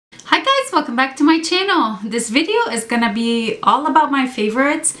guys, welcome back to my channel. This video is gonna be all about my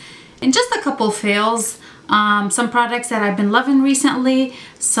favorites and just a couple fails. Some products that I've been loving recently,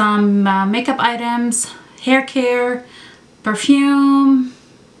 some makeup items, hair care, perfume,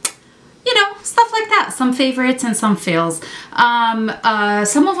 you know, stuff like that. Some favorites and some fails.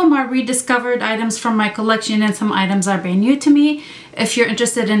 Some of them are rediscovered items from my collection and some items are brand new to me. If you're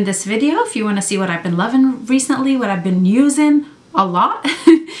interested in this video, if you want to see what I've been loving recently, what I've been using a lot,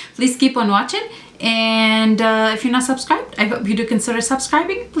 please keep on watching. And if you're not subscribed, I hope you do consider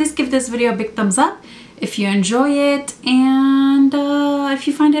subscribing. Please give this video a big thumbs up if you enjoy it and if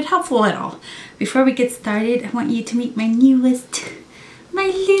you find it helpful at all. Before we get started, I want you to meet my newest, my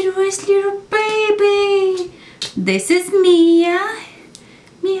littlest little baby. This is Mia.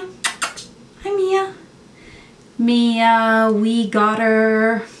 Mia. Hi, Mia. Mia, we got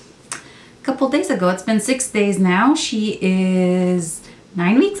her a couple days ago. It's been 6 days now. She is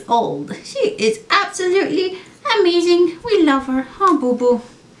 9 weeks old. She is absolutely amazing. We love her. Huh, boo-boo?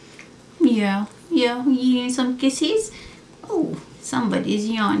 Yeah. Yeah, you need some kisses? Oh, somebody's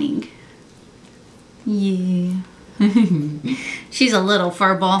yawning. Yeah. She's a little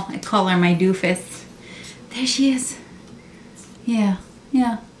furball. I call her my doofus. There she is. Yeah,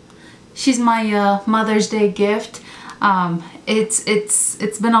 yeah. She's my Mother's Day gift.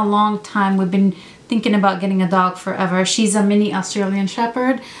 It's been a long time. We've been thinking about getting a dog forever. She's a mini Australian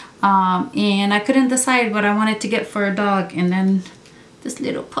Shepherd, and I couldn't decide what I wanted to get for a dog. And then this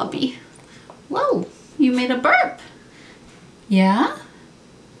little puppy. Whoa! You made a burp. Yeah.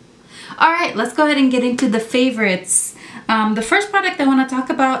 All right, let's go ahead and get into the favorites. The first product I want to talk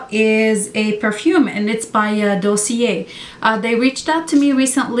about is a perfume, and it's by Dossier. They reached out to me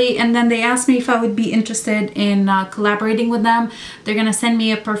recently, and then they asked me if I would be interested in collaborating with them. They're going to send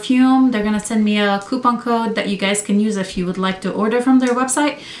me a perfume. They're going to send me a coupon code that you guys can use if you would like to order from their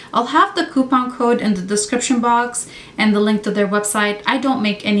website. I'll have the coupon code in the description box and the link to their website. I don't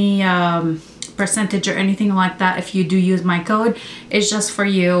make any percentage or anything like that if you do use my code. It's just for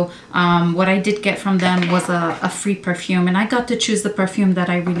you. What I did get from them was a free perfume, and I got to choose the perfume that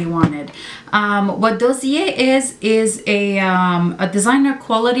I really wanted. What Dossier is a designer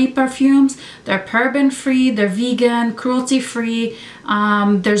quality perfumes. They're paraben free, they're vegan, cruelty free.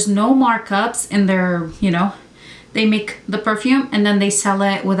 There's no markups in their, you know, they make the perfume and then they sell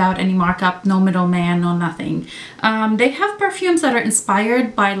it without any markup, no middleman, no nothing. They have perfumes that are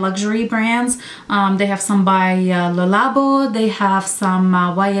inspired by luxury brands. They have some by Le Labo, they have some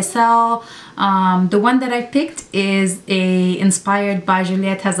YSL. The one that I picked is inspired by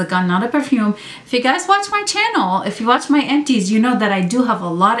Juliette Has a Gun, not a perfume. If you guys watch my channel, if you watch my empties, you know that I do have a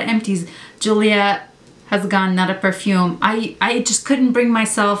lot of empties. Juliette Has a Gun, not a perfume. I just couldn't bring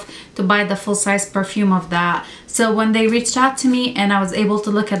myself to buy the full-size perfume of that. So when they reached out to me and I was able to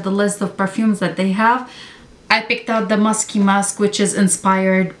look at the list of perfumes that they have, I picked out the Musky Musk, which is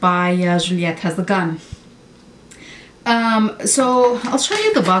inspired by Juliette Has a Gun. So I'll show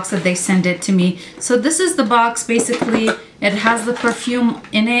you the box that they send it to me. So this is the box. Basically it has the perfume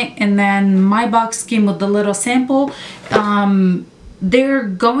in it, and then my box came with the little sample. They're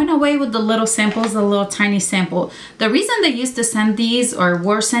going away with the little samples, the little tiny sample. The reason they used to send these, or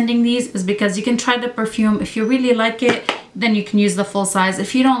were sending these, is because you can try the perfume. If you really like it, then you can use the full size.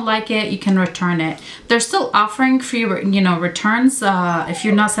 If you don't like it, you can return it. They're still offering free, returns if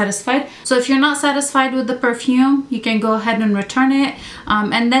you're not satisfied. So if you're not satisfied with the perfume, you can go ahead and return it.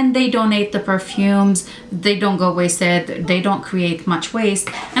 And then they donate the perfumes. They don't go wasted. They don't create much waste.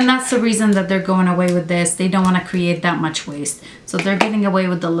 And that's the reason that they're going away with this. They don't want to create that much waste. So they're getting away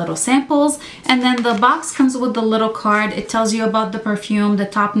with the little samples. And then the box comes with the little card. It tells you about the perfume, the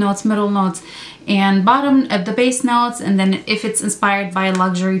top notes, middle notes, and bottom of the base notes. And then if it's inspired by a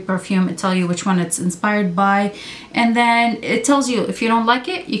luxury perfume, it tells you which one it's inspired by. And then it tells you if you don't like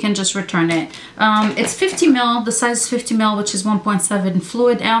it, you can just return it. It's 50 ml. The size is 50 ml, which is 1.7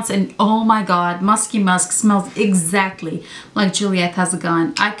 fluid ounce. And oh my God, Musky Musk smells exactly like Juliette Has a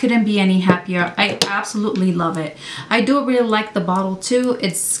Gun. I couldn't be any happier. I absolutely love it. I do really like the bottle too.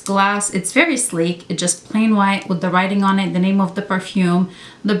 It's glass. It's very sleek. It's just plain white with the writing on it, the name of the perfume,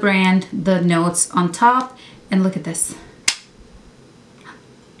 the brand, the notes on top. And look at this.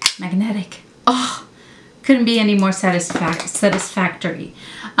 Magnetic. Oh, couldn't be any more satisfactory.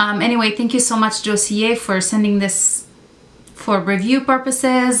 Anyway, thank you so much, Dossier, for sending this for review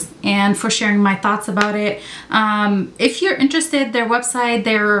purposes and for sharing my thoughts about it. If you're interested, their website,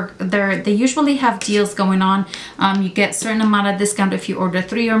 they usually have deals going on. You get a certain amount of discount if you order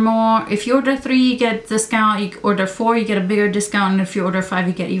 3 or more. If you order 3, you get discount. You order 4, you get a bigger discount. And if you order 5,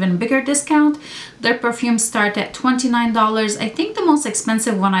 you get even bigger discount. Their perfumes start at $29. I think the most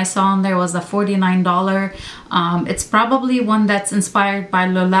expensive one I saw on there was a $49. It's probably one that's inspired by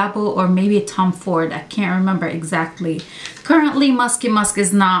Le Labo or maybe Tom Ford. I can't remember exactly. Currently, Musky Musk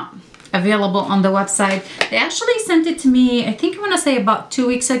is not available on the website. They actually sent it to me, I think I want to say about 2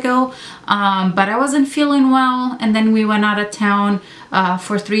 weeks ago, but I wasn't feeling well, and then we went out of town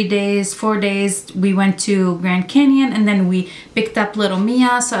for 3 days, 4 days. We went to Grand Canyon, and then we picked up little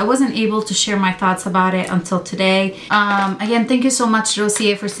Mia, so I wasn't able to share my thoughts about it until today. Again, thank you so much,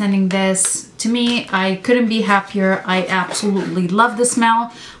 Dossier, for sending this to me. I couldn't be happier. I absolutely love the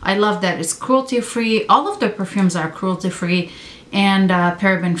smell. I love that it's cruelty free. All of their perfumes are cruelty free and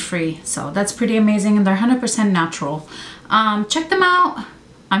paraben free, so that's pretty amazing, and they're 100% natural. Check them out.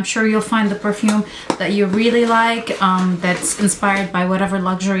 I'm sure you'll find the perfume that you really like, that's inspired by whatever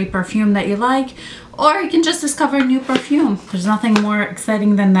luxury perfume that you like, or you can just discover a new perfume. There's nothing more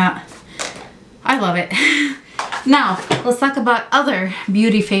exciting than that. I love it. Now let's talk about other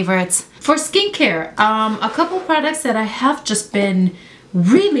beauty favorites. For skincare, a couple products that I have just been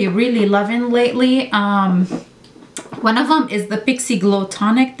really loving lately. One of them is the Pixi Glow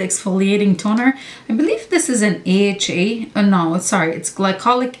Tonic, the exfoliating toner. I believe this is an AHA. No, sorry, it's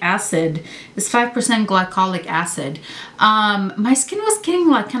glycolic acid. It's 5% glycolic acid. My skin was getting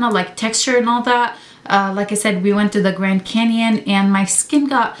like kind of like texture and all that. Like I said, we went to the Grand Canyon, and my skin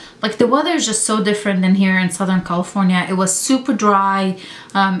got, like, the weather is just so different than here in Southern California. It was super dry.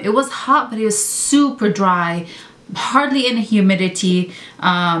 It was hot, but it was super dry. Hardly any humidity,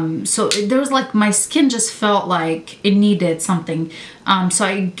 so there was like, my skin just felt like it needed something. So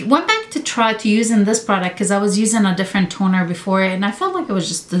I went back to try to using this product because I was using a different toner before it, and I felt like it was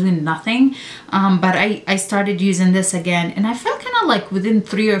just doing nothing. But I started using this again, and I felt kind of like within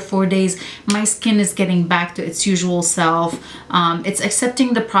 3 or 4 days my skin is getting back to its usual self. It's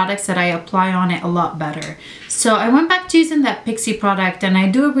accepting the products that I apply on it a lot better. So I went back to using that Pixi product, and I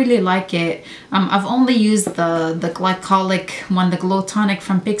do really like it. I've only used the glycolic one, the Glow Tonic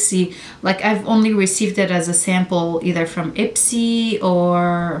from Pixi. Like, I've only received it as a sample either from Ipsy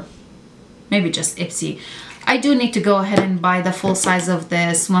or maybe just Ipsy. I do need to go ahead and buy the full size of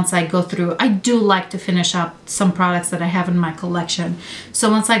this once I go through. I do like to finish up some products that I have in my collection.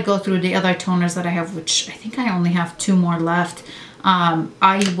 So once I go through the other toners that I have, which I think I only have 2 more left,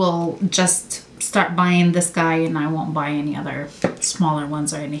 I will just start buying this guy, and I won't buy any other smaller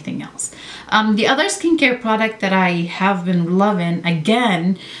ones or anything else. The other skincare product that I have been loving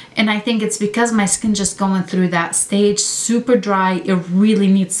again, and I think it's because my skin just going through that stage, super dry, it really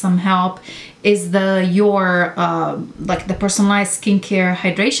needs some help, is the like the personalized skincare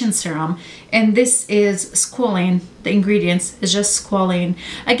hydration serum, and this is squalane. The ingredients is just squalane.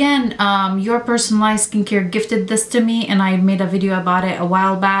 Again, Your Personalized Skincare gifted this to me, and I made a video about it a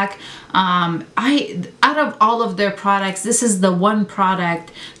while back. Out of all of their products, this is the one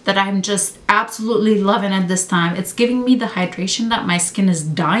product that I'm just absolutely loving at this time. It's giving me the hydration that my skin is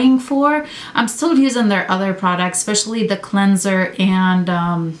dying for. I'm still using their other products, especially the cleanser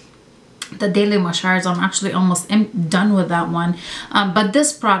and the daily moisturizer. I'm actually almost done with that one, but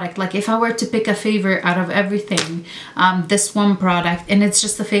this product, like, if I were to pick a favorite out of everything, this one product, and it's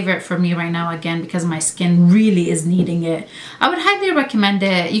just a favorite for me right now, again, because my skin really is needing it. I would highly recommend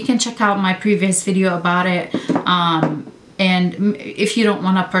it. You can check out my previous video about it, and if you don't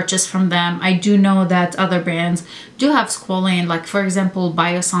want to purchase from them, I do know that other brands do have squalane. Like, for example,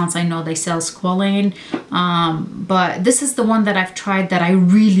 Biossance, I know they sell squalane, but this is the one that I've tried that I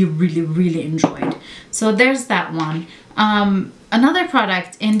really enjoyed. So there's that one. Another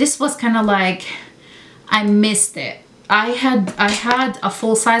product, and this was kind of like, I missed it. I had a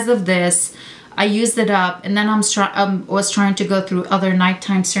full size of this. I used it up, and then was trying to go through other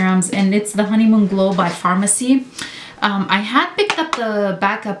nighttime serums, and it's the Honeymoon Glow by Pharmacy. I had picked up the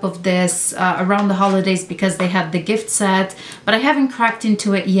backup of this around the holidays because they had the gift set, but I haven't cracked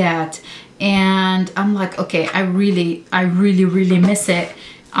into it yet. And I'm like, okay, I really miss it.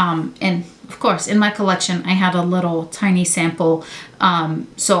 And of course, in my collection, I had a little tiny sample.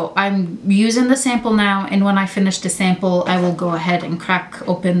 So I'm using the sample now, and when I finish the sample, I will go ahead and crack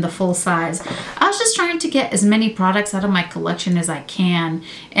open the full size. I was just trying to get as many products out of my collection as I can,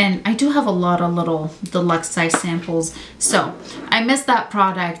 and I do have a lot of little deluxe size samples. So I missed that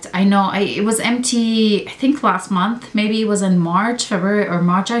product. I know it was empty, I think last month. Maybe it was in February or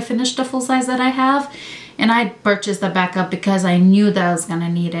March I finished the full size that I have, and I purchased the backup because I knew that I was gonna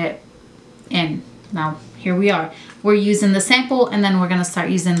need it. And now here we are. We're using the sample, and then we're gonna start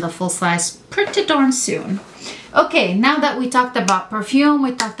using the full size pretty darn soon. Okay, now that we talked about perfume,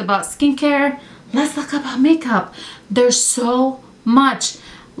 we talked about skincare, let's talk about makeup. There's so much.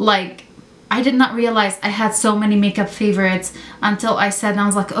 Like, I did not realize I had so many makeup favorites until I said, and I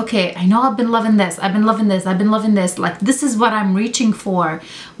was like, okay, I know I've been loving this, I've been loving this, I've been loving this. Like, this is what I'm reaching for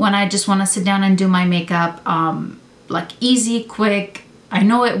when I just want to sit down and do my makeup. Like, easy, quick. I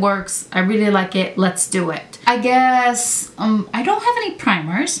know it works. I really like it. Let's do it. I guess I don't have any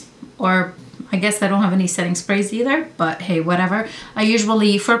primers, or I guess I don't have any setting sprays either, but hey, whatever. I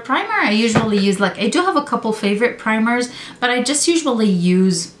usually, for primer, I usually use, like, I do have a couple favorite primers, but I just usually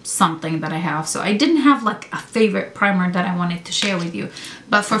use something that I have. So I didn't have like a favorite primer that I wanted to share with you.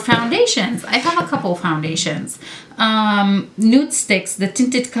 But for foundations, I have a couple foundations. Nudestix, the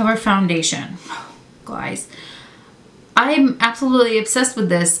Tinted Cover Foundation. Guys, I'm absolutely obsessed with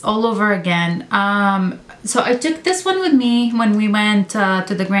this all over again. So I took this one with me when we went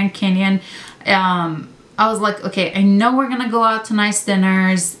to the Grand Canyon. I was like, okay, I know we're gonna go out to nice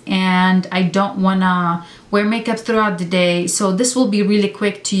dinners and I don't wanna wear makeup throughout the day, so this will be really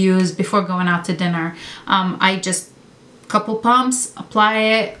quick to use before going out to dinner. I just couple pumps, apply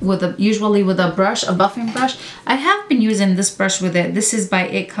it with usually with a brush, a buffing brush. I have been using this brush with it. This is by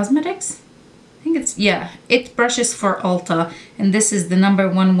It Cosmetics. I think it's, yeah, It brushes for Ulta, and this is the number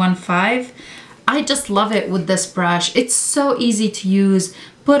 115. I just love it with this brush. It's so easy to use.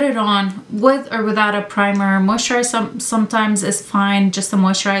 Put it on with or without a primer. Moisturize sometimes is fine, just a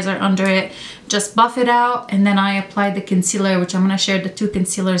moisturizer under it. Just buff it out, and then I applied the concealer, which I'm going to share the two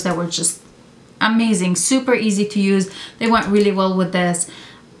concealers that were just amazing, super easy to use. They went really well with this.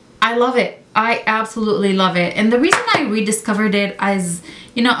 I love it. I absolutely love it. And the reason I rediscovered it is,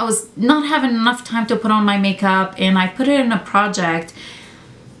 you know, I was not having enough time to put on my makeup, and I put it in a project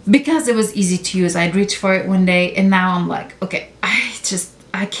because it was easy to use. I'd reach for it one day, and now I'm like, okay,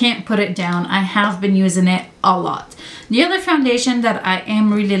 I can't put it down. I have been using it a lot. The other foundation that I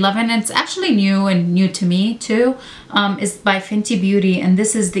am really loving, and it's actually new and new to me too, is by Fenty Beauty, and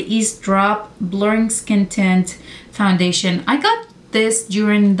this is the Ease Drop Blurring Skin Tint Foundation. I got this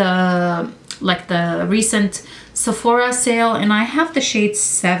during the recent Sephora sale, and I have the shade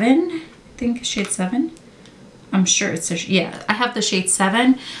 7. I think shade 7. I'm sure it's yeah, I have the shade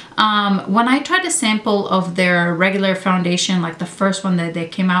 7. When I tried a sample of their regular foundation, like the first one that they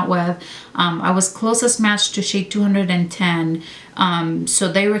came out with, I was closest matched to shade 210. So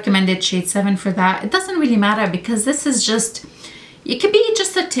they recommended shade 7 for that. It doesn't really matter because this is just, it could be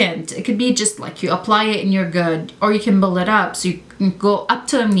just a tint. It could be just like you apply it and you're good, or you can build it up. So you can go up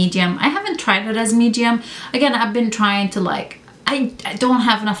to a medium. I haven't tried it as medium. Again, I've been trying to like, I don't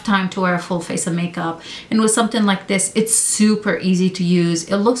have enough time to wear a full face of makeup, and with something like this, it's super easy to use.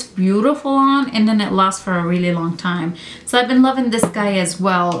 It looks beautiful on, and then it lasts for a really long time. So I've been loving this guy as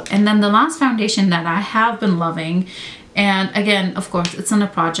well. And then the last foundation that I have been loving, and again, of course, it's on a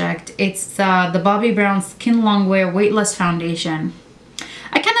project, it's the Bobbi Brown Skin Longwear Weightless Foundation.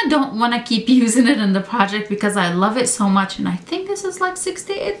 I kind of don't want to keep using it in the project because I love it so much, and I think this is like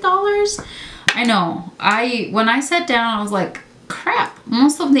 $68. I know. When I sat down, I was like, crap,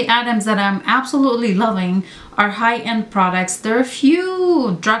 most of the items that I'm absolutely loving are high-end products. There are a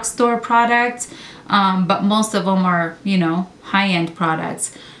few drugstore products, but most of them are, you know, high-end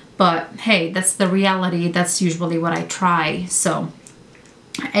products. But hey, that's the reality. That's usually what I try. So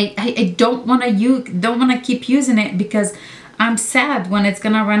I don't want to keep using it because I'm sad when it's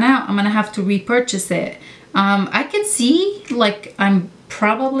gonna run out. I'm gonna have to repurchase it. I can see like I'm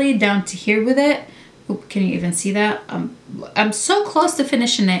probably down to here with it. Oop, can you even see that? I'm so close to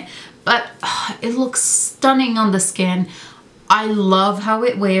finishing it, but it looks stunning on the skin. I love how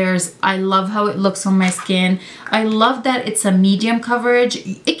it wears. I love how it looks on my skin. I love that it's a medium coverage.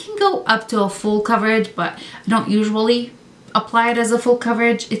 It can go up to a full coverage, but I don't usually apply it as a full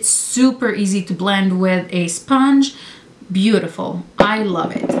coverage. It's super easy to blend with a sponge. Beautiful. I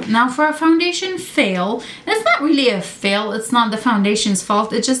love it. Now for a foundation fail, and it's not really a fail, it's not the foundation's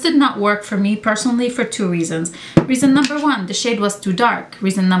fault, it just did not work for me personally for 2 reasons. Reason number 1, the shade was too dark.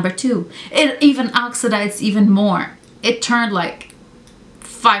 Reason number 2, it even oxidized even more. It turned like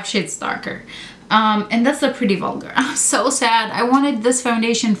 5 shades darker. And that's pretty vulgar. I'm so sad. I wanted this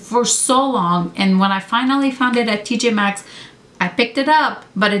foundation for so long, and when I finally found it at TJ Maxx, I picked it up,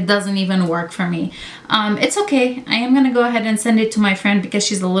 but it doesn't even work for me. It's okay. I am gonna go ahead and send it to my friend because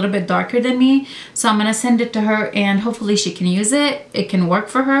she's a little bit darker than me. So I'm gonna send it to her, and hopefully she can use it. It can work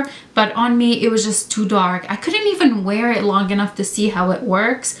for her. But on me, it was just too dark. I couldn't even wear it long enough to see how it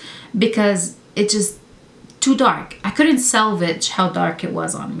works because it just too dark. I couldn't salvage how dark it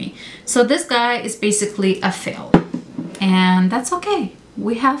was on me. So this guy is basically a fail, and that's okay.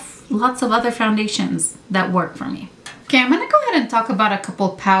 We have lots of other foundations that work for me. Okay, I'm gonna go ahead and talk about a couple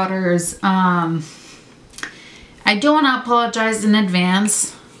powders. I do want to apologize in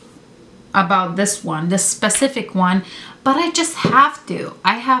advance. about this one, this specific one, but I just have to.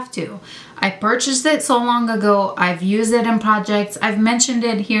 I have to. I purchased it so long ago. I've used it in projects. I've mentioned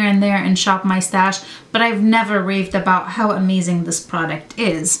it here and there in Shop My Stash, but I've never raved about how amazing this product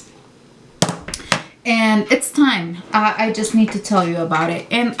is. And it's time. I just need to tell you about it.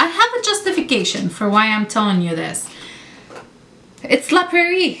 And I have a justification for why I'm telling you this. It's La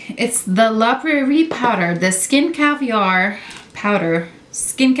Prairie. It's the La Prairie powder, the Skin Caviar powder,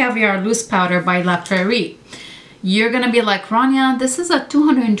 Skin Caviar loose powder by La Prairie. You're gonna be like, Rania, this is a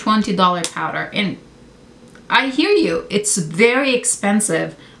 $220 powder. And I hear you, it's very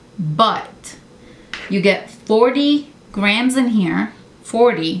expensive, but you get 40 grams in here,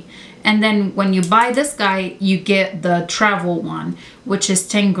 40. And then when you buy this guy, you get the travel one, which is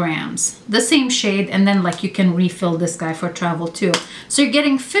 10 grams. The same shade, and then like you can refill this guy for travel too. So you're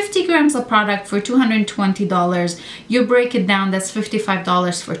getting 50 grams of product for $220. You break it down, that's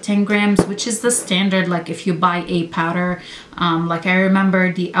 $55 for 10 grams, which is the standard, like if you buy a powder. Like I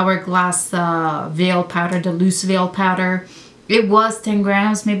remember the Hourglass veil powder, the loose veil powder. It was 10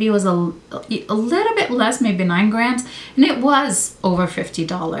 grams, maybe it was a little bit less, maybe 9 grams, and it was over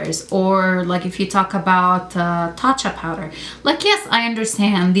 $50. Or like if you talk about Tatcha powder, like yes, I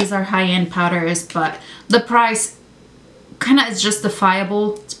understand these are high-end powders, but the price kind of is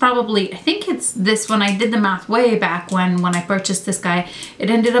justifiable. It's probably, I think it's this, when I did the math way back when I purchased this guy, it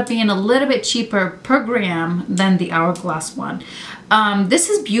ended up being a little bit cheaper per gram than the Hourglass one. This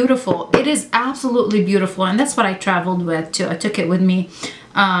is beautiful. It is absolutely beautiful, and that's what I traveled with too. I took it with me.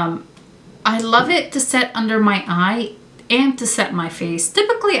 I love it to set under my eye and to set my face.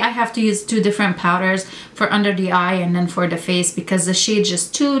 Typically, I have to use 2 different powders for under the eye and then for the face because the shade's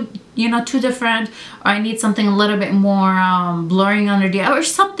just too different, or I need something a little bit more blurring under the eye or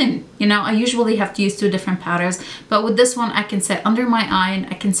something, you know. I usually have to use 2 different powders, but with this one I can set under my eye and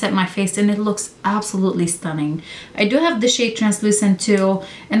I can set my face, and it looks absolutely stunning. I do have the shade Translucent too,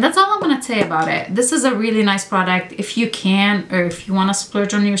 and that's all I'm gonna say about it. This is a really nice product. If you can, or if you want to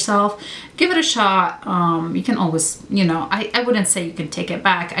splurge on yourself, give it a shot. You can always, you know, I wouldn't say you can take it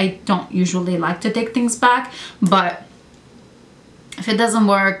back. I don't usually like to take things back, but if it doesn't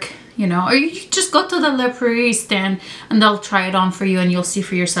work, you know, or you just go to the La Prairie stand and they'll try it on for you and you'll see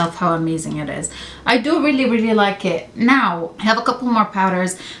for yourself how amazing it is. I do really like it. Now, I have a couple more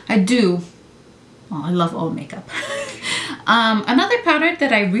powders. Well, I love all makeup. Another powder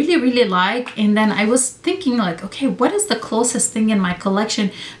that I really like, and then I was thinking like, okay, what is the closest thing in my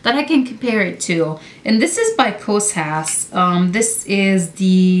collection that I can compare it to? And this is by Kosas. This is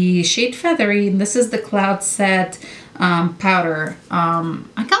the shade Feathery, and this is the Cloud Set powder.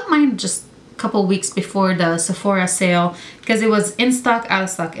 I got mine just a couple weeks before the Sephora sale because it was in stock, out of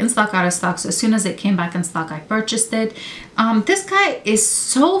stock, in stock, out of stock. So as soon as it came back in stock, I purchased it. This guy is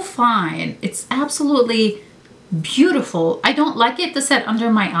so fine. It's absolutely beautiful. I don't like it to set under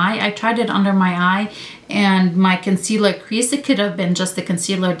my eye. I tried it under my eye and my concealer crease. It could have been just the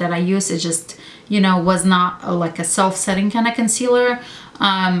concealer that I use. It just, you know, was not like a self-setting kind of concealer.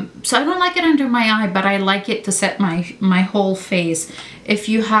 So I don't like it under my eye, but I like it to set my whole face. If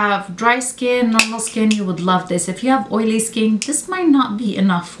you have dry skin, normal skin, you would love this. If you have oily skin, this might not be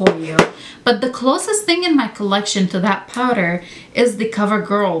enough for you. But the closest thing in my collection to that powder is the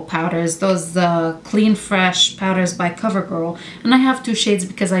CoverGirl powders, those Clean Fresh powders by CoverGirl. And I have 2 shades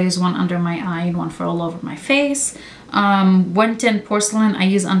because I use one under my eye and one for all over my face. 110 Porcelain I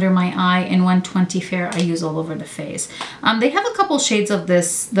use under my eye, and 120 Fair I use all over the face. They have a couple shades of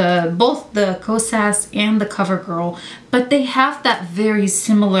this, both the Kosas and the CoverGirl, but they have that very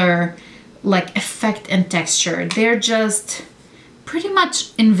similar like effect and texture. They're just pretty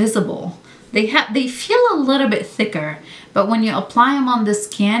much invisible. They feel a little bit thicker, but when you apply them on the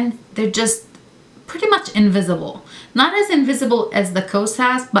skin, they're just pretty much invisible. Not as invisible as the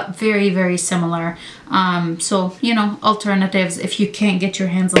Kosas, but very similar. So, you know, alternatives if you can't get your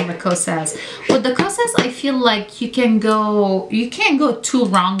hands on the Kosas. With the Kosas, I feel like you can't go too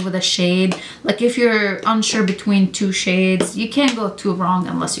wrong with a shade. Like if you're unsure between 2 shades, you can't go too wrong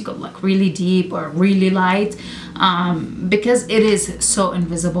unless you go like really deep or really light, because it is so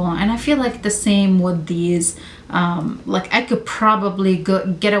invisible. And I feel like the same with these. Like I could probably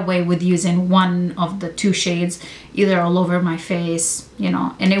get away with using one of the 2 shades either all over my face, you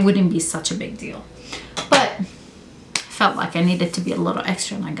know, and it wouldn't be such a big deal. But I felt like I needed to be a little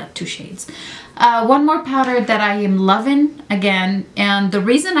extra and I got 2 shades. One more powder that I am loving again, and the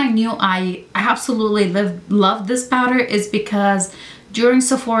reason I knew I absolutely loved this powder is because during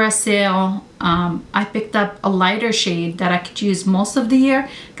Sephora sale, I picked up a lighter shade that I could use most of the year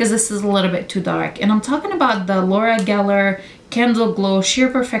because this is a little bit too dark. And I'm talking about the Laura Geller Candle Glow Sheer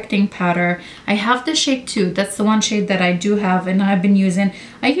Perfecting Powder. I have the shade 2. That's the one shade that I do have and I've been using.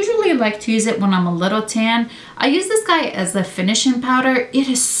 I usually like to use it when I'm a little tan. I use this guy as a finishing powder. It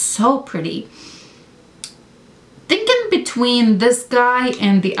is so pretty. Thinking between this guy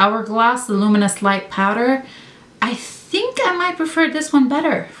and the Hourglass, the Luminous Light Powder, I think I might prefer this one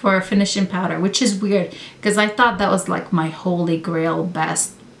better for a finishing powder, which is weird because I thought that was like my holy grail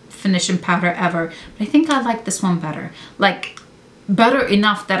best finishing powder ever. But I think I like this one better. Like, better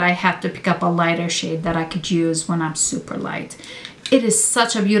enough that I had to pick up a lighter shade that I could use when I'm super light. It is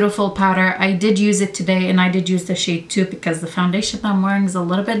such a beautiful powder. I did use it today and I did use the shade 2 because the foundation I'm wearing is a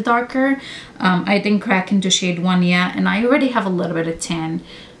little bit darker. I didn't crack into shade 1 yet and I already have a little bit of tan.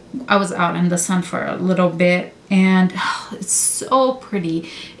 I was out in the sun for a little bit and it's so pretty.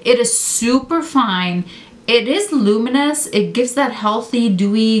 It is super fine. It is luminous. It gives that healthy,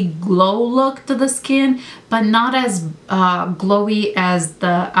 dewy glow look to the skin, but not as glowy as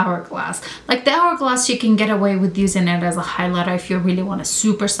the Hourglass. Like the Hourglass, you can get away with using it as a highlighter. If you really want a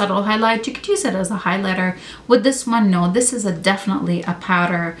super subtle highlight, you could use it as a highlighter. With this one, no, this is definitely a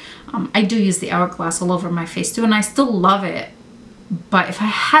powder. I do use the Hourglass all over my face too, and I still love it. But if I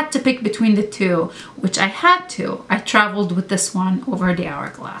had to pick between the two, which I had to, I traveled with this one over the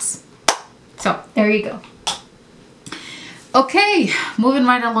Hourglass. So there you go. Okay, moving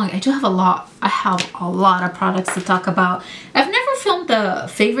right along. I have a lot of products to talk about. I've never filmed the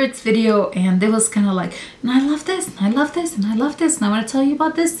favorites video and it was kind of like, and I love this, and I love this, and I love this, and I want to tell you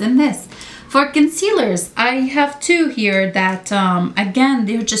about this and this. For concealers, I have two here that, again,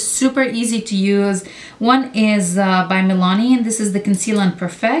 they're just super easy to use. One is by Milani, and this is the Conceal and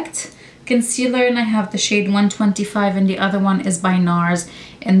Perfect concealer, and I have the shade 125, and the other one is by NARS,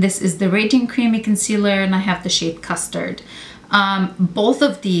 and this is the Radiant Creamy Concealer, and I have the shade Custard. Both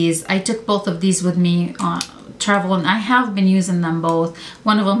of these, I took both of these with me on travel, and I have been using them both.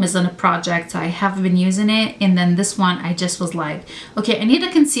 One of them is on a project, so I have been using it, and then this one I just was like, okay, I need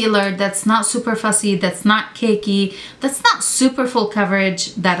a concealer that's not super fussy, that's not cakey, that's not super full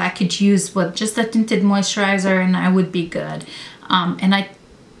coverage, that I could use with just a tinted moisturizer and I would be good.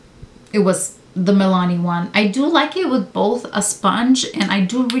 It was the Milani one. I do like it with both a sponge and I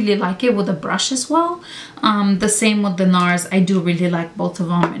do really like it with a brush as well. The same with the NARS. I do really like both of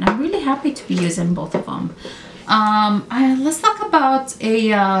them and I'm really happy to be using both of them. Let's talk about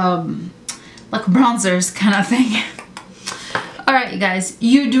a like bronzers kind of thing. All right, you guys,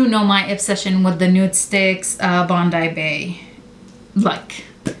 you do know my obsession with the Nudestix Bondi Bay. Like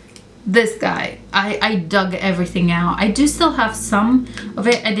this guy, I dug everything out. I do still have some of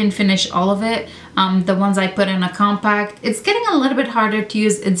it. I didn't finish all of it. The ones I put in a compact, it's getting a little bit harder to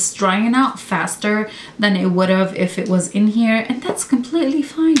use. It's drying out faster than it would have if it was in here, and that's completely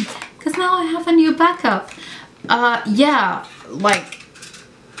fine because now I have a new backup. Yeah,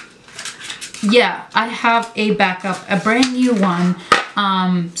 I have a backup, a brand new one.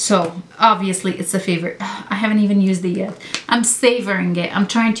 So obviously it's a favorite. I haven't even used it yet. I'm savoring it. I'm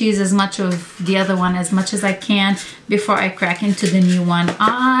trying to use as much of the other one as much as I can before I crack into the new one.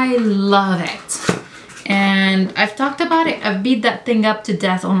 I love it. And I've talked about it. I've beat that thing up to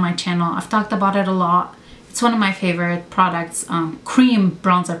death on my channel. I've talked about it a lot. It's one of my favorite products, cream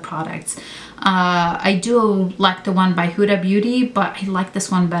bronzer products. I do like the one by Huda Beauty, but I like this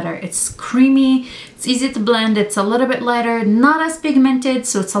one better. It's creamy, it's easy to blend, it's a little bit lighter, not as pigmented,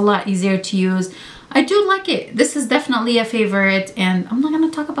 so it's a lot easier to use. I do like it. This is definitely a favorite, and I'm not going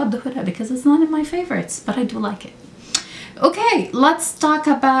to talk about the Huda because it's not in my favorites, but I do like it. Okay, let's talk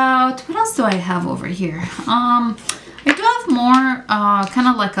about, what else do I have over here? I do have more kind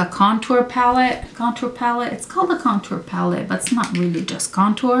of like a contour palette. It's called a contour palette, but it's not really just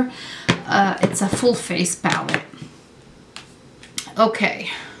contour. It's a full face palette. Okay.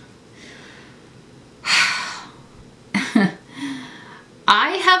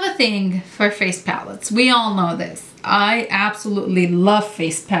 I have a thing for face palettes. We all know this. I absolutely love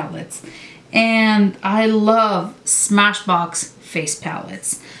face palettes. And I love Smashbox face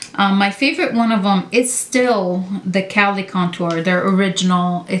palettes. My favorite one of them is still the Cali Contour, their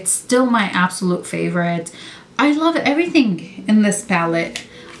original. It's still my absolute favorite. I love everything in this palette.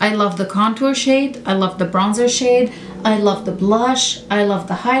 I love the contour shade. I love the bronzer shade. I love the blush. I love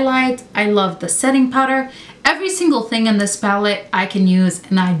the highlight. I love the setting powder. Every single thing in this palette I can use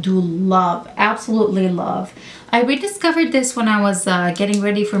and I do love, absolutely love. I rediscovered this when I was getting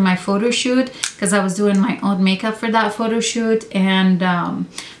ready for my photo shoot because I was doing my own makeup for that photo shoot and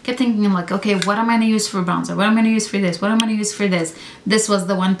kept thinking like, okay, what am I going to use for bronzer? What am I going to use for this? What am I going to use for this? This was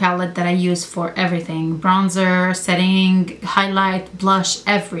the one palette that I used for everything. Bronzer, setting, highlight, blush,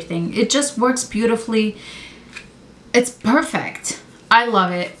 everything. It just works beautifully. It's perfect. I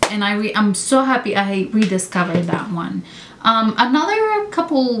love it, and I'm so happy I rediscovered that one. Another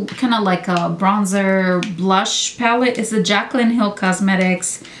couple kind of like a bronzer blush palette is the Jaclyn Hill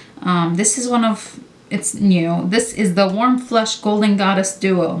Cosmetics. This is one of, it's new. This is the Warm Flush Golden Goddess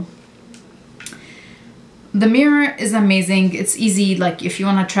Duo. The mirror is amazing. It's easy, like if you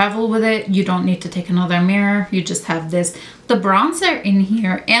want to travel with it, you don't need to take another mirror. You just have this. The bronzer in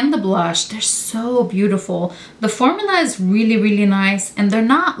here and the blush, they're so beautiful. The formula is really, really nice, and they're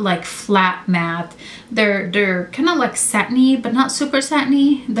not like flat matte. They're kind of like satiny, but not super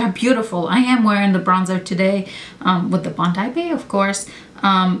satiny. They're beautiful. I am wearing the bronzer today with the Bondi Bay, of course.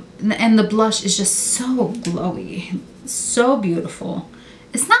 And the blush is just so glowy, so beautiful.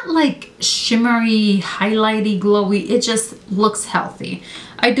 It's not like shimmery, highlighty, glowy. It just looks healthy.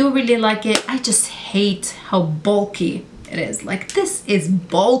 I do really like it. I just hate how bulky it is. Like, this is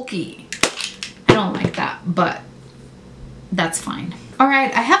bulky. I don't like that, but that's fine. All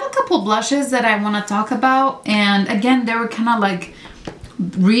right, I have a couple blushes that I want to talk about. And again, they were kind of like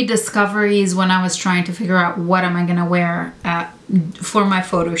rediscoveries when I was trying to figure out what am I gonna wear for my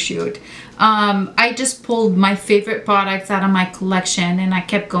photo shoot. I just pulled my favorite products out of my collection and I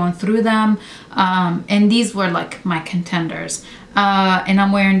kept going through them, and these were like my contenders, and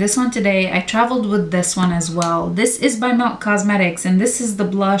I'm wearing this one today. I traveled with this one as well. This is by Milk Cosmetics, and this is the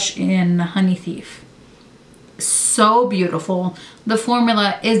blush in Honey Thief. So beautiful. The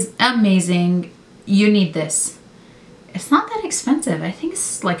formula is amazing. You need this. It's not that expensive. I think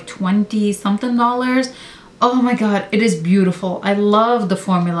it's like 20 something dollars. Oh my god, it is beautiful. I love the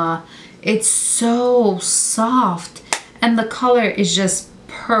formula. It's so soft, and the color is just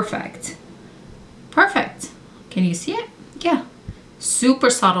perfect. Perfect. Can you see it? Yeah.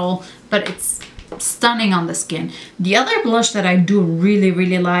 Super subtle, but it's stunning on the skin. The other blush that I do really,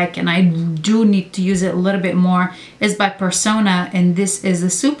 really like, and I do need to use it a little bit more, is by Persona, and this is a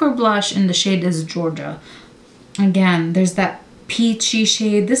super blush, and the shade is Georgia. Again, there's that peachy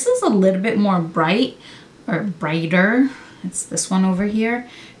shade. This is a little bit more bright, or brighter. It's this one over here.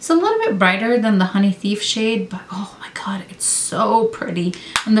 It's a little bit brighter than the Honey Thief shade, but oh my god, it's so pretty,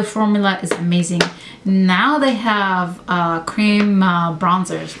 and the formula is amazing. Now they have cream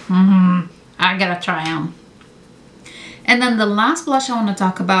bronzers. I gotta try them. And then the last blush I want to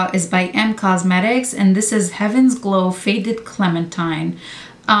talk about is by M Cosmetics, and this is Heaven's Glow Faded Clementine.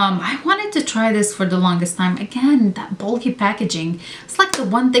 I wanted to try this for the longest time. Again, that bulky packaging. It's like the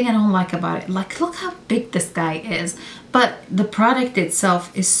one thing I don't like about it. Like, look how big this guy is. But the product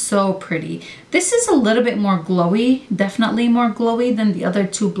itself is so pretty. This is a little bit more glowy, definitely more glowy than the other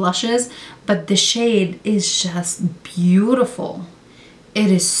two blushes, but the shade is just beautiful.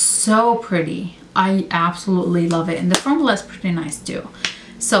 It is so pretty. I absolutely love it, and the formula is pretty nice too.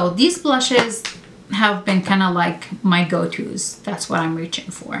 So these blushes have been kind of like my go-tos. That's what I'm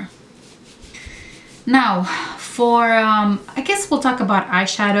reaching for. Now for I guess we'll talk about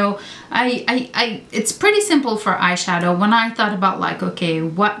eyeshadow. It's pretty simple for eyeshadow. When I thought about like, okay,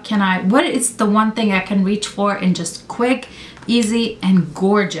 what is the one thing I can reach for and just quick, easy, and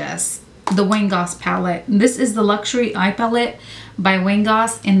gorgeous? The Wayne Goss palette. This is the Luxury Eye Palette by Wayne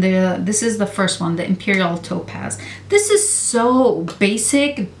Goss, and this is the first one, the Imperial Topaz. This is so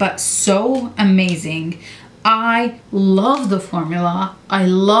basic but so amazing. I love the formula. I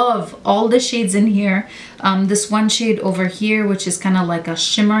love all the shades in here. This one shade over here, which is kind of like a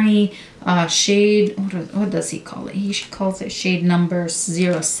shimmery shade. What does he call it? He calls it shade number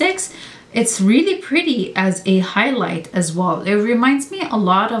 06. It's really pretty as a highlight as well. It reminds me a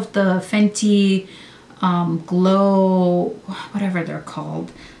lot of the Fenty Glow, whatever they're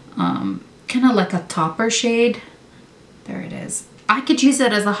called. Kind of like a topper shade. There it is. I could use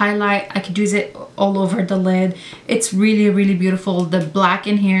it as a highlight. I could use it all over the lid. It's really, really beautiful. The black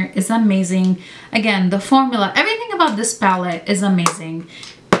in here is amazing. Again, the formula, everything about this palette is amazing.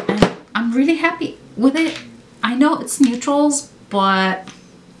 And I'm really happy with it. I know it's neutrals, but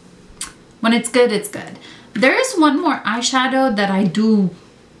when it's good, it's good. There is one more eyeshadow that I do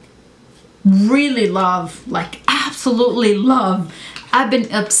really love, like absolutely love. I've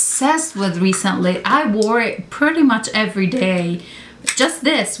been obsessed with recently. I wore it pretty much every day. Just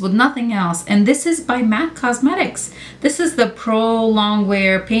this with nothing else. And this is by MAC Cosmetics. This is the Pro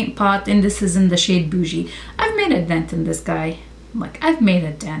Longwear Paint Pot, and this is in the shade Bougie. I've made a dent in this guy. Like, I've made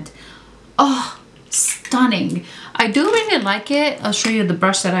a dent. Oh, stunning. I do really like it. I'll show you the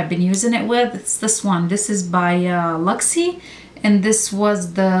brush that I've been using it with. It's this one. This is by Luxie, and this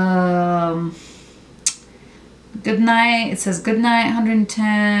was the Goodnight. It says Goodnight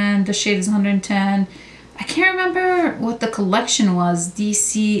 110. The shade is 110. I can't remember what the collection was.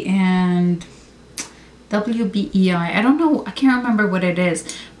 DC and WBEI. I don't know, I can't remember what it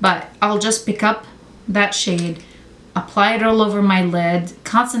is, but I'll just pick up that shade, apply it all over my lid,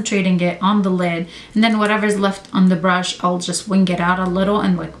 concentrating it on the lid, and then whatever's left on the brush, I'll just wing it out a little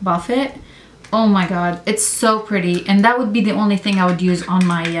and like buff it. Oh my god, it's so pretty. And that would be the only thing I would use on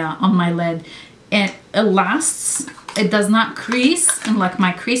my lid. And it lasts, it does not crease and like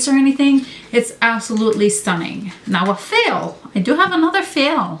my crease or anything. It's absolutely stunning. Now a fail, I do have another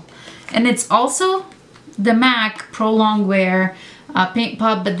fail, and it's also the MAC Pro Longwear Paint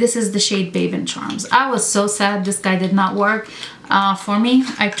Pot, but this is the shade Babe and Charms. I was so sad this guy did not work for me.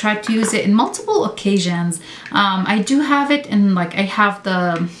 I tried to use it in multiple occasions. I do have it in, like, I have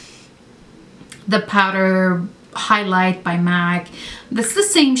the powder highlight by MAC. That's the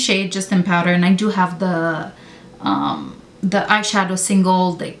same shade, just in powder, and I do have the eyeshadow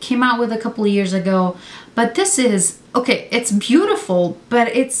single that came out with a couple of years ago. But this is, okay, it's beautiful, but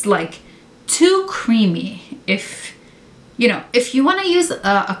it's like too creamy. If you know, if you want to use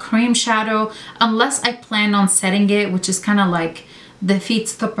a cream shadow, unless I plan on setting it, which is kind of like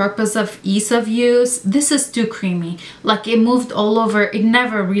defeats the purpose of ease of use, this is too creamy. Like, it moved all over. It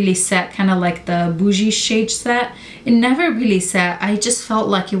never really set, kind of like the bougie shade set. It never really set. I just felt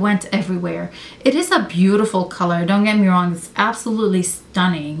like it went everywhere. It is a beautiful color, don't get me wrong, it's absolutely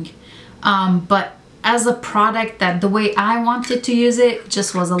stunning, but as a product, that the way I wanted to use it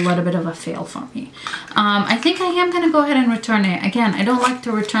just was a little bit of a fail for me. I think I am gonna go ahead and return it. Again, I don't like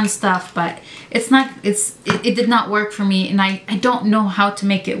to return stuff, but it did not work for me, and I don't know how to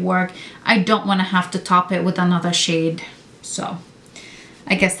make it work. I don't want to have to top it with another shade, so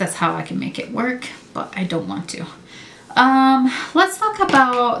I guess that's how I can make it work, but I don't want to. Let's talk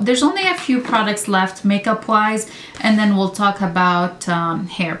about, there's only a few products left makeup wise, and then we'll talk about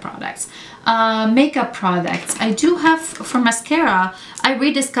hair products. Makeup products, I do have, for mascara, I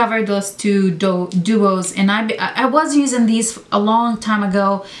rediscovered those two duos, and I was using these a long time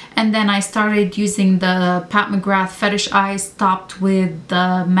ago, and then I started using the Pat McGrath Fetish Eyes topped with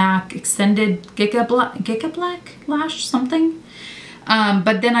the MAC Extended Giga Black Lash something.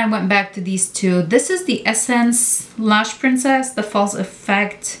 But then I went back to these two. This is the Essence Lash Princess, the False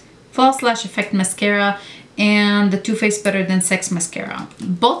Lash Effect Mascara, and the Too Faced Better Than Sex Mascara.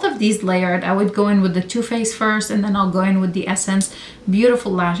 Both of these layered. I would go in with the Too Faced first, and then I'll go in with the Essence.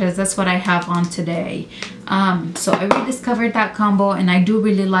 Beautiful lashes. That's what I have on today. So I rediscovered that combo, and I do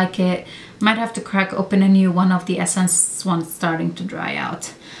really like it. Might have to crack open a new one of the Essence ones starting to dry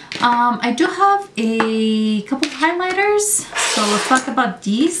out. I do have a couple of highlighters, so we'll talk about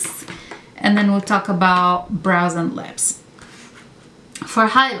these, and then we'll talk about brows and lips. For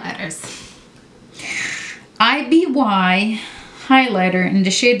highlighters, IBY highlighter, and the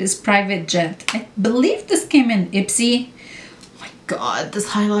shade is Private Jet. I believe this came in Ipsy. Oh my god, this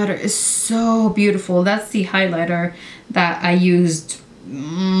highlighter is so beautiful. That's the highlighter that I used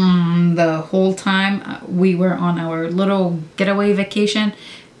the whole time we were on our little getaway vacation.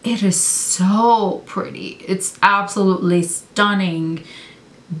 It is so pretty. It's absolutely stunning,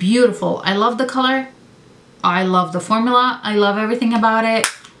 beautiful. I love the color. I love the formula. I love everything about it.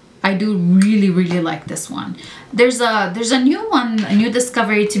 I do really like this one. There's a new one, a new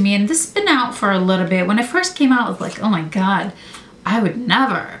discovery to me, and this has been out for a little bit. When it first came out, I was like, oh my god, I would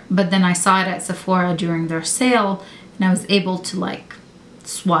never. But then I saw it at Sephora during their sale, and I was able to like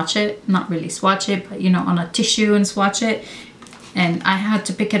swatch it, not really swatch it, but you know, on a tissue and swatch it, and I had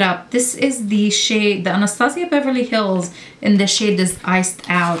to pick it up. This is the shade, the Anastasia Beverly Hills, and the shade is Iced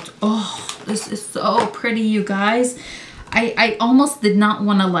Out. Oh, this is so pretty, you guys. I almost did not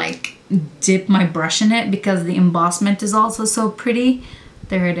want to like dip my brush in it because the embossment is also so pretty.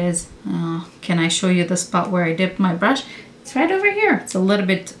 There it is. Can I show you the spot where I dipped my brush? It's right over here. It's a little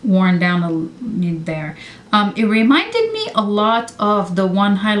bit worn down there. It reminded me a lot of the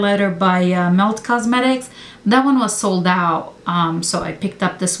one highlighter by Melt Cosmetics. That one was sold out, so I picked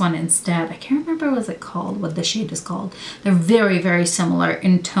up this one instead. I can't remember what the shade is called. They're very similar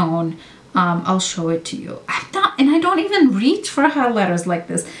in tone. I'll show it to you. I don't even reach for highlighters like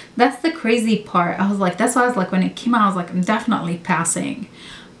this. That's the crazy part. I was like, that's why I was like, when it came out, I was like, I'm definitely passing.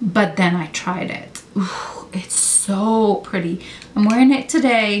 But then I tried it. Ooh, it's so pretty. I'm wearing it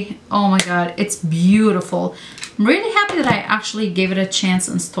today. Oh my god, it's beautiful. I'm really happy that I actually gave it a chance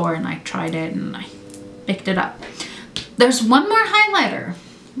in store and I tried it and I picked it up. There's one more highlighter.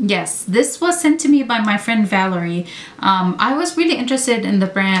 Yes, this was sent to me by my friend Valerie. I was really interested in the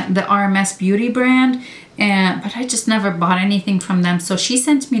brand, the RMS Beauty brand, but I just never bought anything from them. So she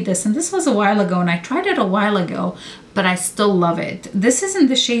sent me this, and this was a while ago, and I tried it a while ago, but I still love it. This is in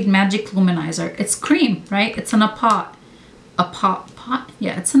the shade Magic Luminizer. It's cream, right? It's in a pot. a pot.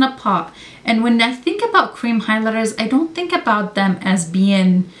 Yeah, it's in a pot. And when I think about cream highlighters, I don't think about them as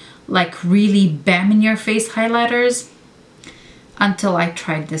being like really bam in your face highlighters until I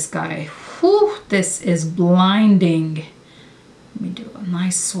tried this guy. Whew, this is blinding. Let me do a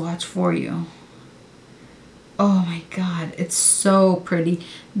nice swatch for you. Oh my God, it's so pretty.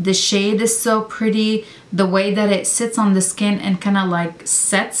 The shade is so pretty. The way that it sits on the skin and kind of like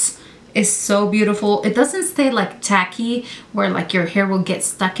sets is so beautiful. It doesn't stay like tacky where like your hair will get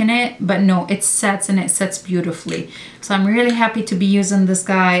stuck in it, but no, it sets and it sets beautifully. So I'm really happy to be using this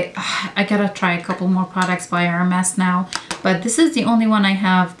guy. I gotta try a couple more products by Hermes now, but this is the only one I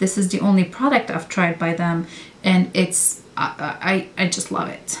have. This is the only product I've tried by them, and it's I just love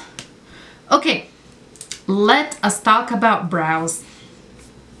it. Okay, let us talk about brows.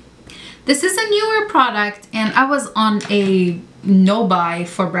 This is a newer product, and I was on a no buy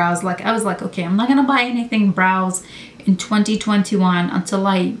for brows. Like I was like, okay, I'm not gonna buy anything brows in 2021 until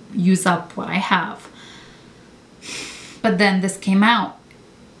I use up what I have. But then this came out.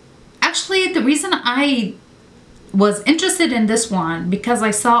 Actually, the reason I was interested in this one because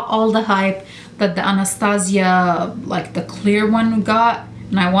I saw all the hype that the Anastasia, like the clear one, got,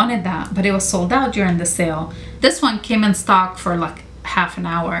 and I wanted that, but it was sold out during the sale. This one came in stock for like half an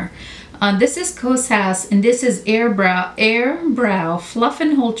hour. This is Kosas, and this is Air Brow Fluff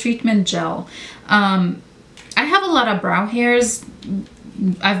and Hold Treatment Gel. I have a lot of brow hairs.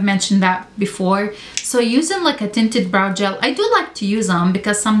 I've mentioned that before. So using like a tinted brow gel, I do like to use them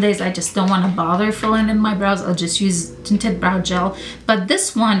because some days I just don't want to bother filling in my brows. I'll just use tinted brow gel. But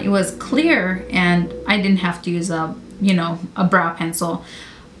this one, it was clear and I didn't have to use a, you know, a brow pencil.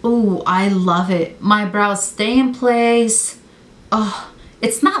 Oh, I love it. My brows stay in place. Oh,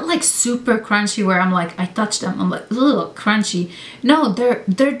 it's not like super crunchy where I'm like, I touch them, I'm like, ugh, crunchy. No,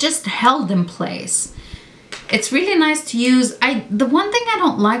 they're just held in place. It's really nice to use. The one thing I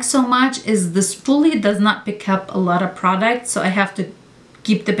don't like so much is the spoolie does not pick up a lot of product, so I have to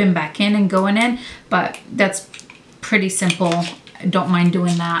keep dipping back in and going in, but that's pretty simple. I don't mind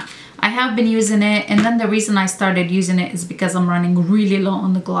doing that. I have been using it, and then the reason I started using it is because I'm running really low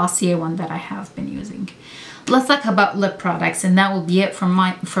on the Glossier one that I have been using. Let's talk about lip products, and that will be it for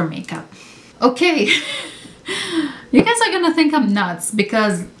makeup. Okay, you guys are gonna think I'm nuts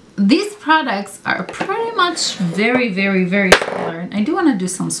because these products are pretty much very, very, very similar. And I do want to do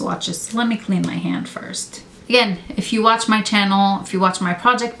some swatches. So let me clean my hand first. Again, if you watch my channel, if you watch my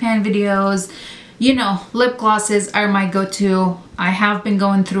project pan videos, you know, lip glosses are my go-to. I have been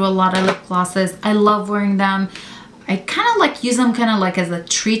going through a lot of lip glosses. I love wearing them. I kind of like use them kind of like as a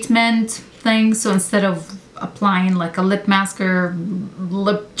treatment thing. So instead of applying like a lip mask or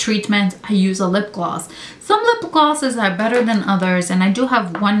lip treatment, I use a lip gloss. Some lip glosses are better than others, and I do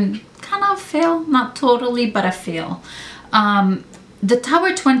have one kind of fail, not totally, but a fail. The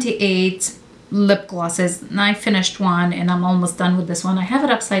Tower 28 lip glosses, and I finished one and I'm almost done with this one. I have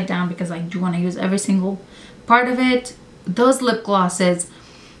it upside down because I do want to use every single part of it. Those lip glosses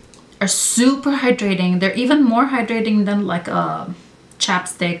are super hydrating. They're even more hydrating than like a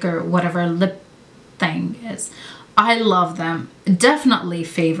chapstick or whatever lip thing is. I love them. Definitely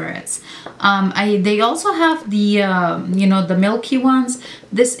favorites. They also have the you know, the milky ones.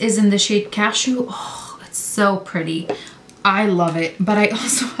 This is in the shade Cashew. Oh, it's so pretty. I love it. But I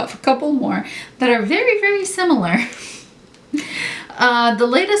also have a couple more that are very, very similar. The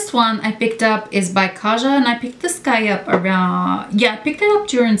latest one I picked up is by Kaja, and I picked this guy up around, yeah, I picked it up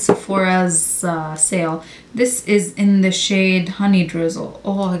during Sephora's sale. This is in the shade Honey Drizzle.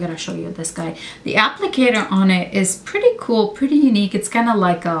 Oh, I gotta show you this guy. The applicator on it is pretty cool, pretty unique. It's kind of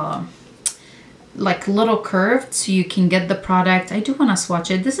like a little curved, so you can get the product. I do want to swatch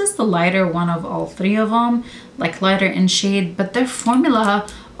it. This is the lighter one of all three of them, like lighter in shade, but their formula,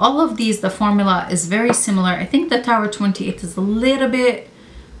 all of these, the formula is very similar. I think the Tower 28 is a little bit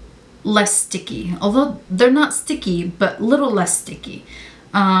less sticky, although they're not sticky, but a little less sticky.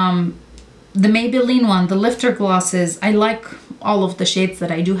 The Maybelline one, the lifter glosses, I like all of the shades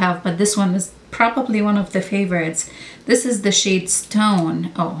that I do have, but this one is probably one of the favorites. This is the shade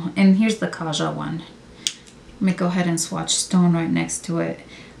Stone. Oh, and here's the Kaja one. Let me go ahead and swatch Stone right next to it.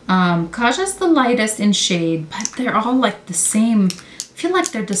 Kaja's the lightest in shade, but they're all like the same. I feel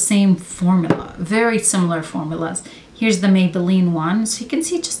like they're the same formula, very similar formulas. Here's the Maybelline one, so you can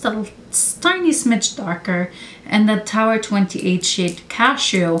see just a tiny smidge darker. And the Tower 28 shade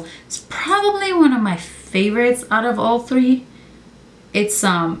Cashew is probably one of my favorites out of all three. It's,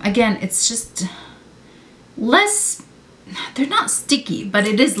 again, it's just less, they're not sticky, but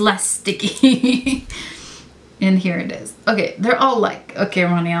it is less sticky. And here it is. Okay, they're all like, okay,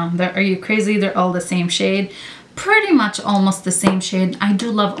 Ronia, are you crazy? They're all the same shade. pretty much almost the same shade. I do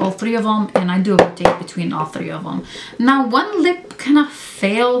love all three of them, and I do rotate between all three of them. Now, one lip kind of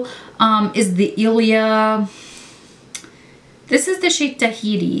fail is the Ilia. This is the shade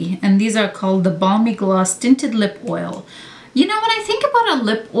Tahiti, and these are called the Balmy Gloss Tinted Lip Oil. You know, when I think about a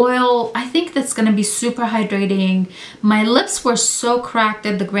lip oil, I think that's going to be super hydrating. My lips were so cracked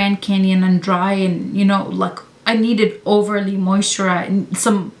at the Grand Canyon and dry, and, you know, like I needed overly moisturize,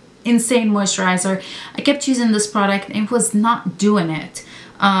 some insane moisturizer. I kept using this product and it was not doing it.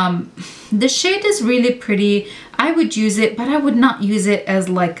 The shade is really pretty. I would use it, but I would not use it as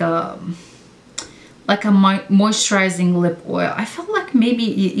like a moisturizing lip oil. I felt like maybe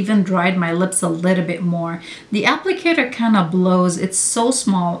it even dried my lips a little bit more. The applicator kind of blows. It's so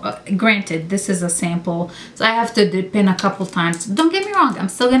small. Granted, this is a sample, so I have to dip in a couple times. Don't get me wrong, I'm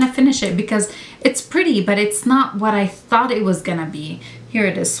still gonna finish it because it's pretty, but it's not what I thought it was gonna be. Here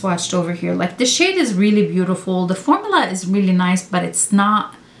it is swatched over here. Like, the shade is really beautiful. The formula is really nice, but it's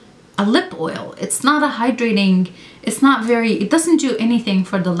not a lip oil. It's not a hydrating. It's not very, it doesn't do anything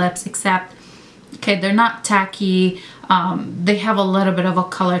for the lips except, okay, they're not tacky. They have a little bit of a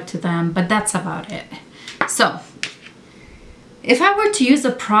color to them, but that's about it. So if I were to use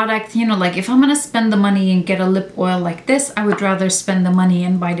a product, you know, like if I'm gonna spend the money and get a lip oil like this, I would rather spend the money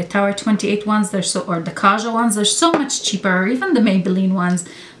and buy the Tower 28 ones. They're so, or the Kaja ones, they're so much cheaper. Or even the Maybelline ones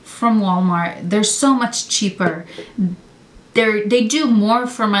from Walmart, they're so much cheaper. They do more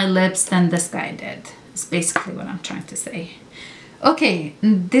for my lips than this guy did. It's basically what I'm trying to say. Okay,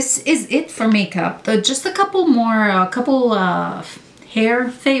 this is it for makeup. Just a couple more,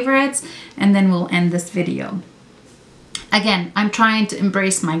 hair favorites, and then we'll end this video. Again, I'm trying to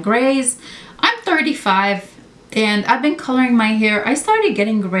embrace my grays. I'm 35 and I've been coloring my hair. I started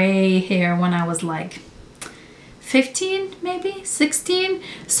getting gray hair when I was like 15, maybe 16.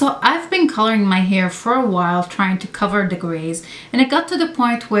 So I've been coloring my hair for a while, trying to cover the grays. And it got to the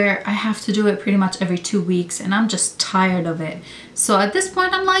point where I have to do it pretty much every 2 weeks and I'm just tired of it. So at this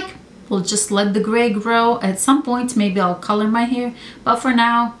point, I'm like, we'll just let the gray grow. At some point, maybe I'll color my hair. But for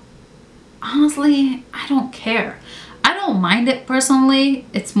now, honestly, I don't care. I don't mind it personally.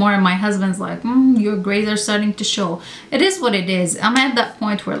 It's more my husband's like, your grays are starting to show. It is what it is. I'm at that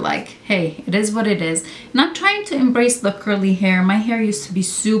point where like, hey, it is what it is. And I'm trying to embrace the curly hair. My hair used to be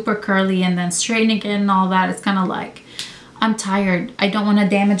super curly and then straighten again and all that. It's kind of like, I'm tired. I don't want to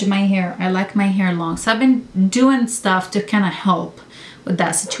damage my hair. I like my hair long. So I've been doing stuff to kind of help with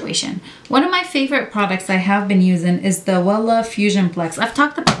that situation. One of my favorite products I have been using is the Wella Fusion Plex. I've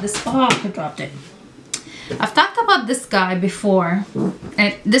talked about this. Oh, I dropped it. I've talked about this guy before,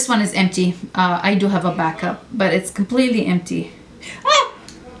 and this one is empty. I do have a backup, but it's completely empty. Ah!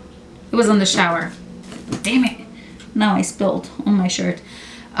 It was on the shower. Damn it. Now I spilled on my shirt.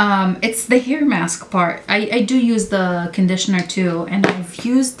 It's the hair mask part. I do use the conditioner too, and I've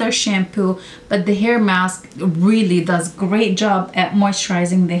used their shampoo, but the hair mask really does a great job at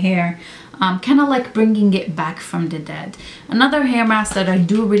moisturizing the hair. Kind of like bringing it back from the dead. Another hair mask that I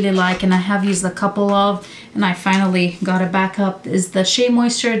do really like, and I have used a couple of, and I finally got it back up, is the Shea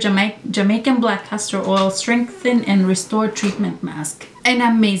Moisture Jamaican Black Castor Oil Strengthen and Restore Treatment Mask. An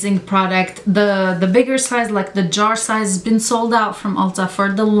amazing product. The bigger size, like the jar size, has been sold out from Ulta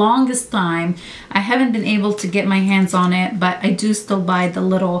for the longest time. I haven't been able to get my hands on it, but I do still buy the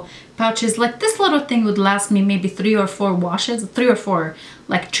little pouches. Like this little thing would last me maybe 3 or 4 washes, 3 or 4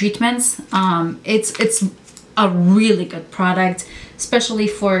 like treatments. It's a really good product, especially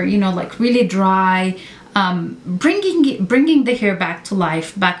for, you know, like really dry, bringing the hair back to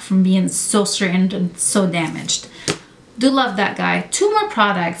life, back from being so straightened and so damaged. Do love that guy. 2 more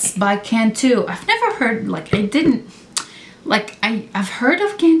products by Cantu. I've never heard, like I've heard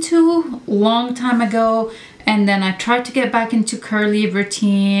of Cantu long time ago, and then I tried to get back into curly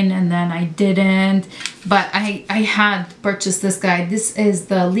routine and then I didn't, but I had purchased this guy. This is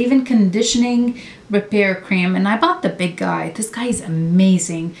the leave-in conditioning repair cream, and I bought the big guy. This guy is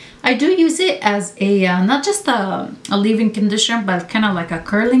amazing. I do use it as a not just a leave-in conditioner, but kind of like a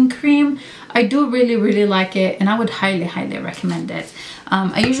curling cream. I do really like it, and I would highly recommend it.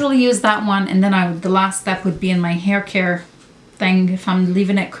 I usually use that one, and then the last step would be in my hair care thing, if I'm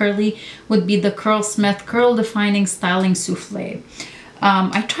leaving it curly, would be the Curlsmith Curl Defining Styling Souffle.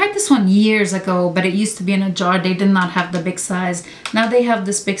 I tried this one years ago, but it used to be in a jar. They did not have the big size. Now they have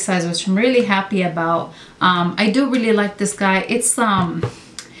this big size, which I'm really happy about. I do really like this guy. It's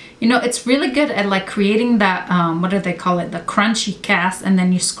you know, it's really good at like creating that what do they call it, the crunchy cast, and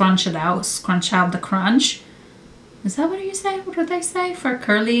then you scrunch it out, scrunch out the crunch. Is that what you say? What do they say for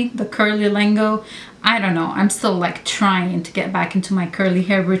curly? The curly lingo? I don't know. I'm still like trying to get back into my curly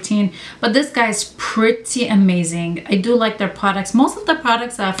hair routine. But this guy's pretty amazing. I do like their products. Most of the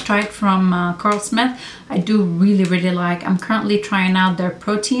products I've tried from Curlsmith, I do really, really like. I'm currently trying out their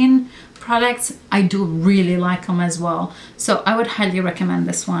protein products. I do really like them as well. So I would highly recommend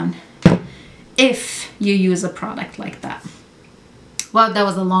this one if you use a product like that. Well, that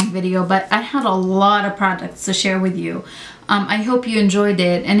was a long video, but I had a lot of products to share with you. I hope you enjoyed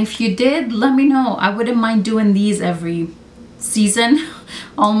it. And if you did, let me know. I wouldn't mind doing these every season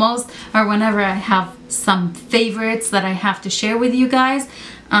almost, or whenever I have some favorites that I have to share with you guys.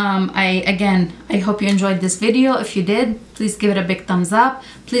 I hope you enjoyed this video. If you did, please give it a big thumbs up.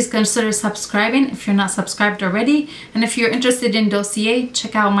 Please consider subscribing if you're not subscribed already. And if you're interested in Dossier,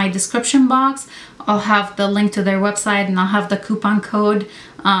 check out my description box. I'll have the link to their website and I'll have the coupon code.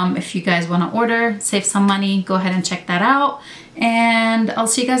 If you guys want to order, save some money, go ahead and check that out. And I'll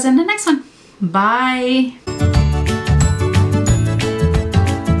see you guys in the next one. Bye.